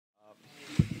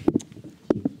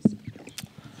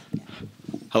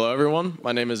Hello everyone,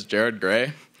 my name is Jared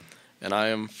Gray, and I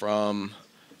am from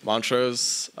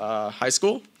Montrose High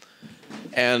School.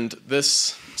 And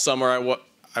this summer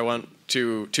I went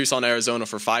to Tucson, Arizona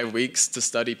for 5 weeks to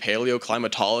study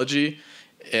paleoclimatology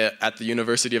at the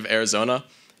University of Arizona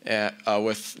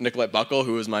with Nicolette Buckle,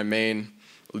 who was my main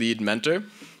lead mentor.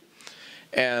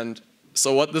 And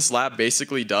so what this lab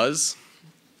basically does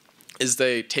is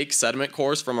they take sediment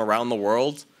cores from around the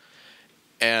world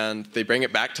and they bring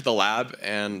it back to the lab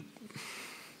and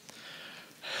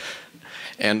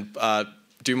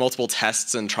do multiple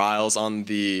tests and trials on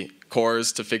the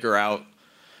cores to figure out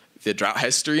the drought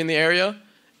history in the area.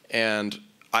 And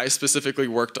I specifically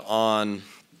worked on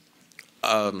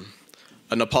a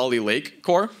Nepali lake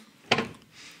core.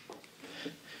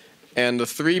 And the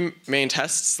three main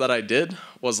tests that I did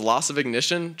was loss of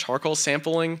ignition, charcoal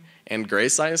sampling, and gray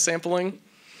size sampling.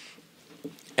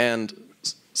 And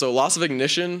so loss of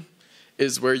ignition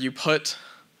is where you put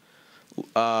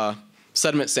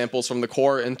sediment samples from the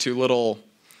core into little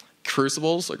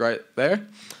crucibles, like right there,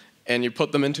 and you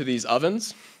put them into these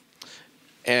ovens,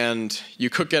 and you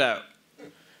cook it at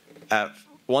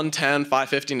 110,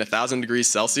 550, and 1,000 degrees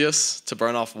Celsius to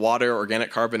burn off water,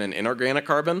 organic carbon, and inorganic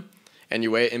carbon, and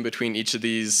you weigh it in between each of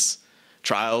these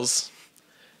trials.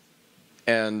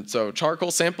 And so charcoal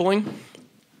sampling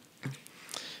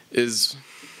is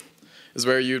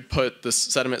where you'd put the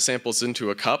sediment samples into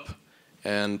a cup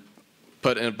and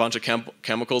put in a bunch of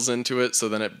chemicals into it, so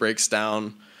then it breaks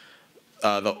down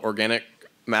the organic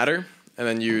matter, and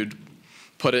then you'd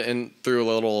put it in through a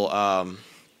little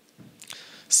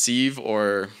sieve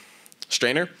or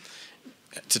strainer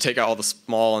to take out all the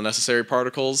small unnecessary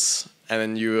particles, and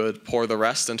then you would pour the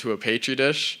rest into a petri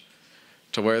dish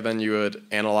to where then you would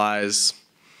analyze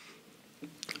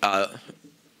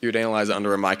it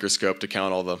under a microscope to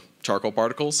count all the charcoal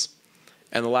particles.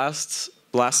 And the last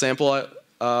sample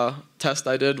test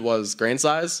I did was grain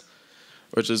size,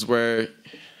 which is where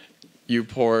you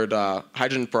poured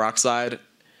hydrogen peroxide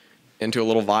into a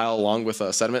little vial along with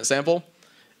a sediment sample,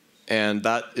 and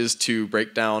that is to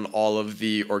break down all of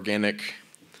the organic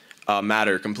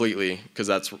matter completely, because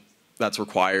that's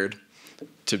required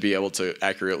to be able to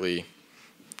accurately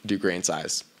do grain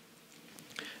size.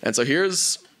 And so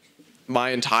here's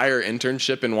my entire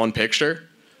internship in one picture.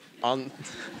 On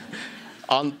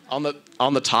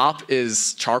the top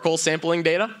is charcoal sampling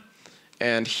data,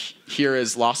 and here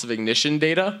is loss of ignition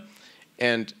data,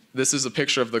 and this is a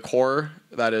picture of the core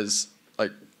that is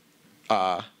like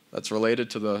that's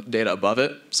related to the data above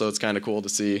it. So it's kind of cool to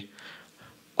see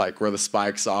like where the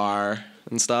spikes are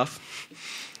and stuff.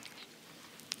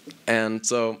 And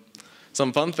so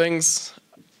some fun things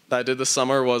that I did this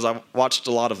summer was I watched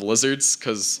a lot of lizards,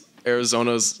 because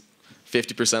Arizona's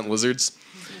 50% lizards.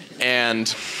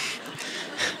 And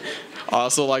I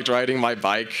also liked riding my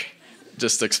bike,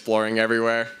 just exploring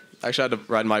everywhere. Actually, I had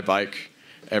to ride my bike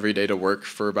every day to work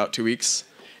for about 2 weeks.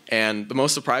 And the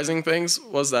most surprising things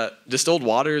was that distilled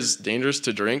water is dangerous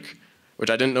to drink, which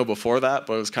I didn't know before that,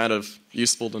 but it was kind of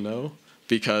useful to know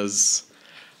because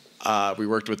we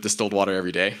worked with distilled water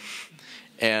every day.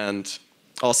 And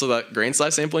also that grain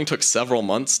size sampling took several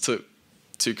months to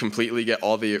completely get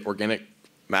all the organic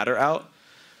matter out.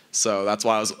 So that's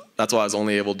why I was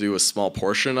only able to do a small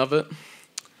portion of it.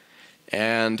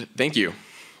 And thank you.